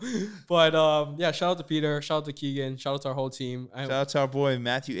 bro. But shout out to Peter. Shout out to Keegan. Shout out to our whole team. Shout out to our boy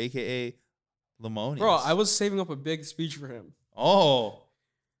Matthew, aka Lemonius. Bro, I was saving up a big speech for him. Oh.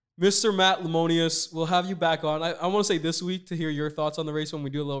 Mr. Matt Lemonius, we'll have you back on. I want to say this week to hear your thoughts on the race when we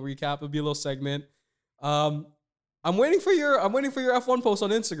do a little recap. It'll be a little segment. I'm waiting for your F1 post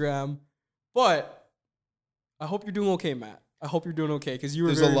on Instagram, but I hope you're doing okay, Matt. I hope you're doing okay because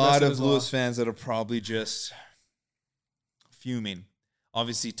there's a lot of Lewis fans that are probably just fuming.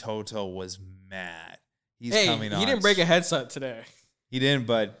 Obviously, Toto was mad. He's coming on. He didn't break a headset today. He didn't,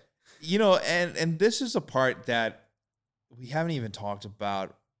 but and this is a part that we haven't even talked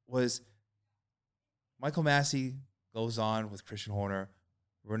about. Was Michael Massey goes on with Christian Horner,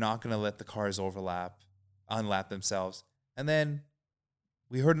 we're not going to let the cars unlap themselves. And then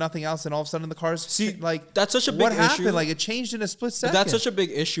we heard nothing else, and all of a sudden the cars, that's such a big what issue. happened? Like, it changed in a split second. But that's such a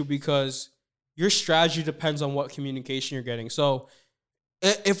big issue because your strategy depends on what communication you're getting. So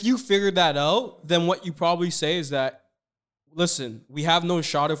if you figured that out, then what you probably say is that, listen, we have no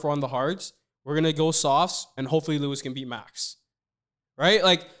shot if we're on the hards. We're going to go softs, and hopefully Lewis can beat Max. Right?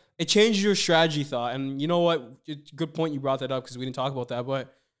 Like, it changes your strategy thought. And you know what? Good point you brought that up because we didn't talk about that.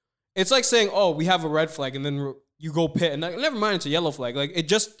 But it's like saying, oh, we have a red flag, and then you go pit, and never mind, it's a yellow flag. Like, it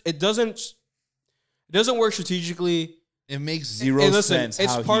doesn't work strategically. It makes zero sense.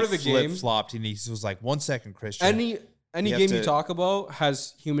 It's how part he of the game. Flip-flopped, and he was like, 1 second, Christian. Any game you talk about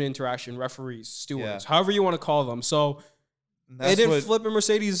has human interaction, referees, stewards, Yeah. however you want to call them. So it didn't flip in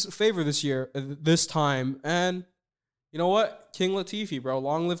Mercedes' favor this time. And you know what? King Latifi, bro.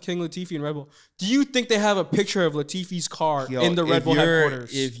 Long live King Latifi and Red Bull. Do you think they have a picture of Latifi's car in the Red Bull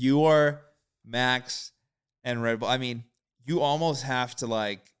headquarters? If you are Max and Red Bull, I mean, you almost have to,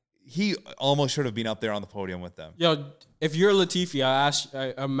 like, he almost should have been up there on the podium with them. Yo, if you're Latifi, I ask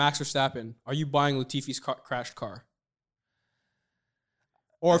Max Verstappen, are you buying Latifi's crashed car?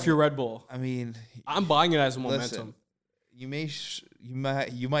 Or if you're Red Bull, I mean, I'm buying it as a momentum. Listen, you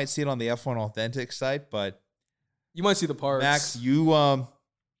might see it on the F1 Authentic site, but you might see the parts. Max, you owe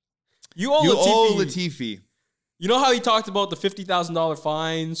Latifi. You know how he talked about the $50,000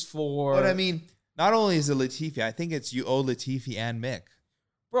 fines for? But I mean, not only is it Latifi, I think it's you owe Latifi and Mick.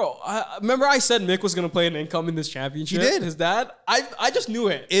 Bro, remember I said Mick was going to play an income in this championship? He did. His dad? I just knew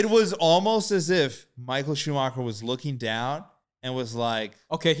it. It was almost as if Michael Schumacher was looking down and was like...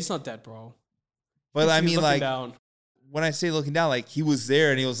 Okay, he's not dead, bro. But I mean, like, down. When I say looking down, like, he was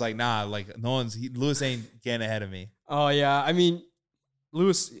there and he was like, nah, like, Lewis ain't getting ahead of me. Oh, yeah. I mean,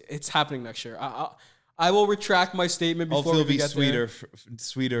 Lewis, it's happening next year. I will retract my statement before we get there.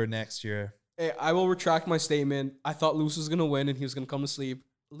 Sweeter next year. I will retract my statement. I thought Lewis was going to win and he was going to come to sleep.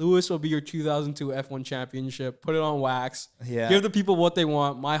 Lewis will be your 2002 F1 championship. Put it on wax. Yeah. Give the people what they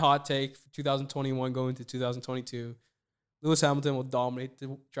want. My hot take for 2021 going to 2022. Lewis Hamilton will dominate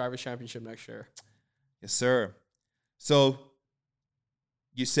the Drivers' Championship next year. Yes, sir. So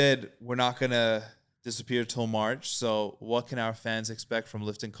you said we're not going to disappear till March. So what can our fans expect from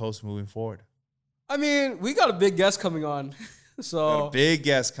Lift and Coast moving forward? I mean, we got a big guest coming on. Got a big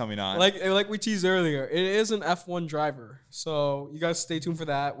guest coming on. Like we teased earlier, it is an F1 driver. So you guys stay tuned for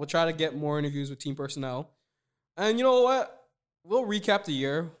that. We'll try to get more interviews with team personnel. And you know what? We'll recap the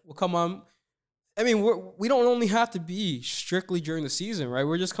year. We'll come on. I mean, we don't only have to be strictly during the season, right?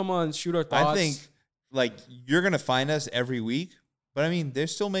 We're just come on, shoot our thoughts. I think, like, you're going to find us every week. But, I mean,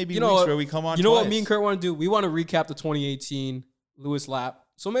 there's still maybe weeks where we come on You know twice. what me and Kurt want to do? We want to recap the 2018 Lewis lap.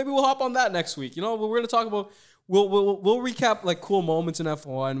 So maybe we'll hop on that next week. You know, we're going to talk about... We'll recap, like, cool moments in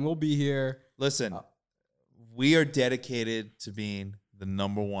F1. We'll be here. Listen, we are dedicated to being the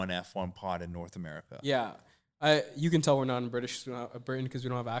number one F1 pod in North America. Yeah. You can tell we're not in Britain because we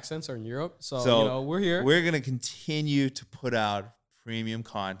don't have accents, or in Europe. So you know, we're here. We're going to continue to put out premium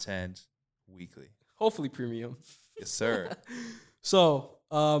content weekly. Hopefully premium. Yes, sir. So,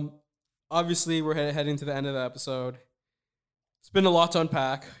 obviously, we're heading to the end of the episode. It's been a lot to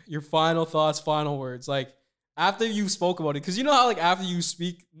unpack. Your final thoughts, final words. Like, after you spoke about it, because you know how, like, after you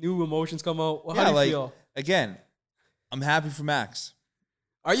speak, new emotions come out? Well, how do you feel? Again, I'm happy for Max.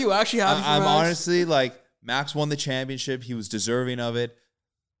 Are you actually happy for Max? I'm honestly, like, Max won the championship. He was deserving of it.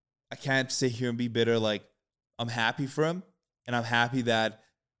 I can't sit here and be bitter. Like, I'm happy for him, and I'm happy that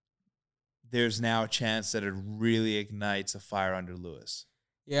there's now a chance that it really ignites a fire under Lewis.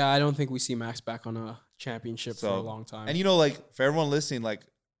 Yeah, I don't think we see Max back on a championship for a long time. And, you know, like, for everyone listening, like,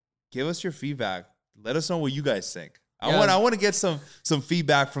 give us your feedback. Let us know what you guys think. I want to get some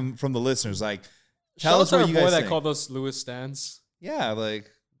feedback from the listeners. Like, tell us what you guys think. That called us Lewis Stans. Yeah, like...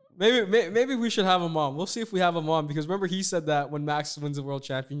 Maybe we should have him on. We'll see if we have him on, because remember he said that when Max wins the world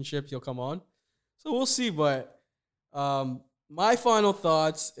championship, he'll come on. So we'll see. But my final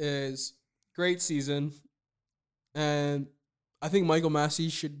thoughts is great season, and I think Michael Massey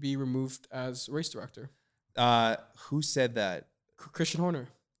should be removed as race director. Who said that? Christian Horner.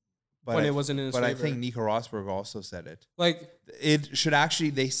 But when it wasn't in his favor. I think Nico Rosberg also said it. Like, it should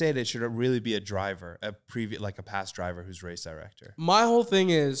actually, they said it should really be a driver, a past driver who's race director. My whole thing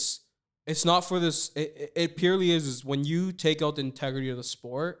is, it's not for this. It purely is when you take out the integrity of the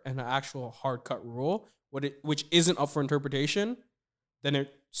sport and an actual hard cut rule, which isn't up for interpretation, then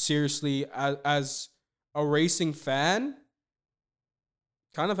it seriously, as a racing fan,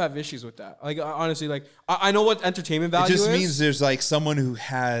 kind of have issues with that. Like honestly, like I know what entertainment It value just is means there's like someone who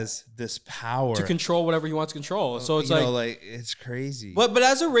has this power to control whatever he wants to control. So it's you like, know, like it's crazy. but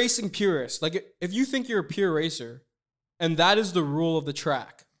as a racing purist, like if you think you're a pure racer, and that is the rule of the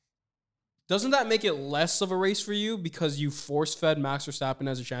track, doesn't that make it less of a race for you because you force-fed Max Verstappen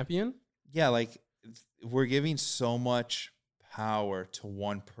as a champion? Yeah, like we're giving so much power to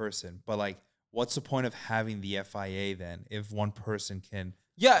one person, but like, what's the point of having the FIA then if one person can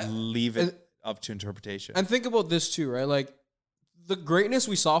leave it up to interpretation? And think about this too, right? Like the greatness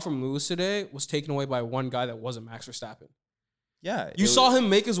we saw from Lewis today was taken away by one guy that wasn't Max Verstappen. Yeah, You saw him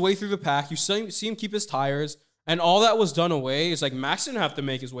make his way through the pack. You see him keep his tires, and all that was done away. It's like Max didn't have to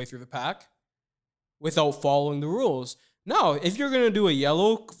make his way through the pack without following the rules. No, if you're gonna be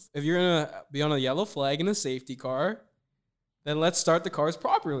on a yellow flag in a safety car, then let's start the cars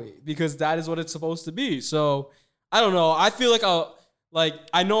properly because that is what it's supposed to be. So I don't know. I feel like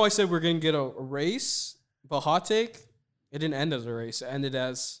I know I said we're gonna get a race, but hot take, it didn't end as a race. It ended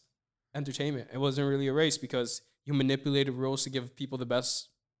as entertainment. It wasn't really a race because you manipulated rules to give people the best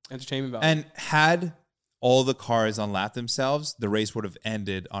entertainment value. And had all the cars unlap themselves, the race would have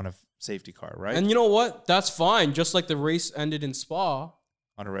ended on a safety car, right? And you know what? That's fine. Just like the race ended in Spa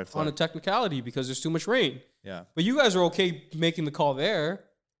on a red flag. on a technicality because there's too much rain. Yeah. But you guys are okay making the call there,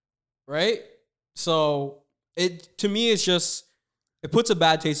 right? So to me, it's just, it puts a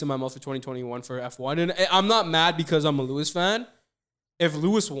bad taste in my mouth for 2021 for F1. And I'm not mad because I'm a Lewis fan. If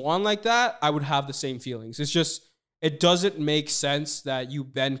Lewis won like that, I would have the same feelings. It's just, it doesn't make sense that you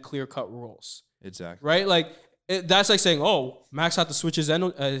bend clear-cut rules. Exactly. Right? Like, that's like saying, oh, Max had to switch his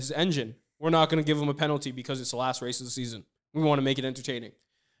engine. We're not going to give him a penalty because it's the last race of the season. We want to make it entertaining.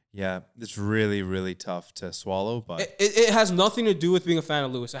 Yeah, it's really, really tough to swallow, but It has nothing to do with being a fan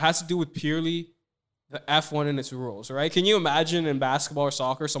of Lewis. It has to do with purely the F1 and its rules, right? Can you imagine in basketball or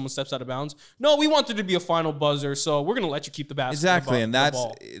soccer, someone steps out of bounds? No, we want there to be a final buzzer, so we're going to let you keep the basketball. exactly, and the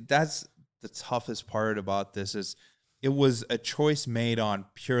ball. that's the toughest part about this is it was a choice made on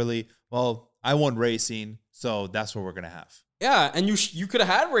purely, well, I won racing, so that's what we're going to have. Yeah, and you could have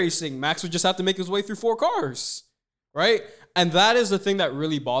had racing. Max would just have to make his way through 4 cars, right? And that is the thing that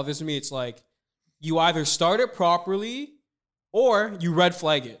really bothers me. It's like you either start it properly or you red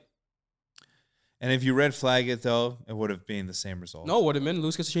flag it. And if you red flag it, though, it would have been the same result. No, it would have been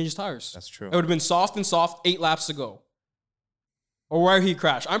Lewis gets to change his tires. That's true. It would have been soft, 8 laps to go. Or where he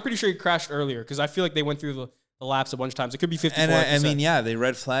crashed. I'm pretty sure he crashed earlier because I feel like they went through the laps a bunch of times. It could be 54%. And I mean, yeah, they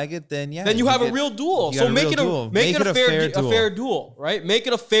red flag it, then yeah. Then you have a real duel. So make it a fair duel, right? Make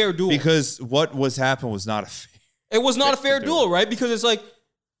it a fair duel. Because what was happened was not a fair. It was not a fair duel, right? Because it's like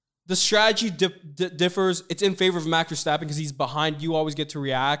the strategy differs. It's in favor of Max Verstappen because he's behind. You always get to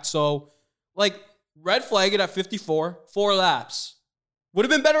react. So, like, red flag it at 54, 4 laps. Would have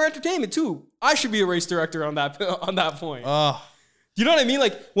been better entertainment too. I should be a race director on that point. You know what I mean?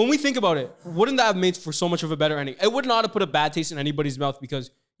 Like, when we think about it, wouldn't that have made for so much of a better ending? It would not have put a bad taste in anybody's mouth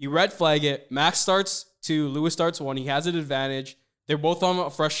because you red flag it. Max starts 2, Lewis starts 1. He has an advantage. They're both on a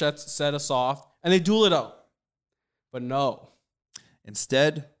fresh set of soft, and they duel it out. But no.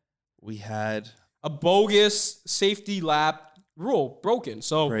 Instead, we had a bogus safety lap rule broken.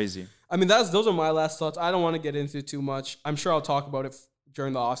 So crazy. I mean, those are my last thoughts. I don't want to get into it too much. I'm sure I'll talk about it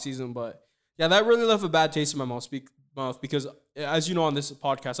during the offseason, but yeah, that really left a bad taste in my mouth because, as you know, on this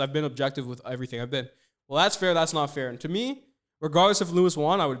podcast, I've been objective with everything. I've been, well, that's fair, that's not fair. And to me, regardless if Lewis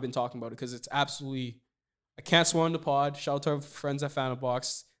won, I would have been talking about it because it's absolutely, I can't swear on the pod. Shout out to our friends at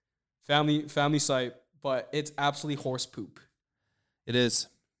Fanabox, family site, but it's absolutely horse poop. It is.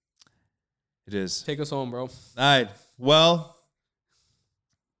 It is. Take us home, bro. All right. Well,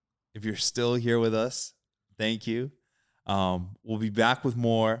 if you're still here with us, thank you. We'll be back with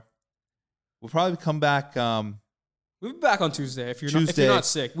more. We'll probably come back. We'll be back on Tuesday if you're not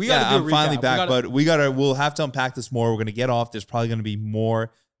sick. We gotta do a recap. I'm finally back, but we'll have to unpack this more. We're gonna get off. There's probably gonna be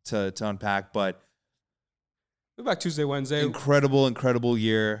more to unpack, but we're back Tuesday, Wednesday. Incredible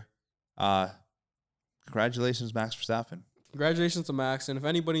year. Congratulations, Max Verstappen. Congratulations to Max. And if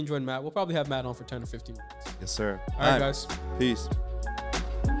anybody enjoyed Matt, we'll probably have Matt on for 10 or 15 minutes. Yes, sir. All right, guys. Peace.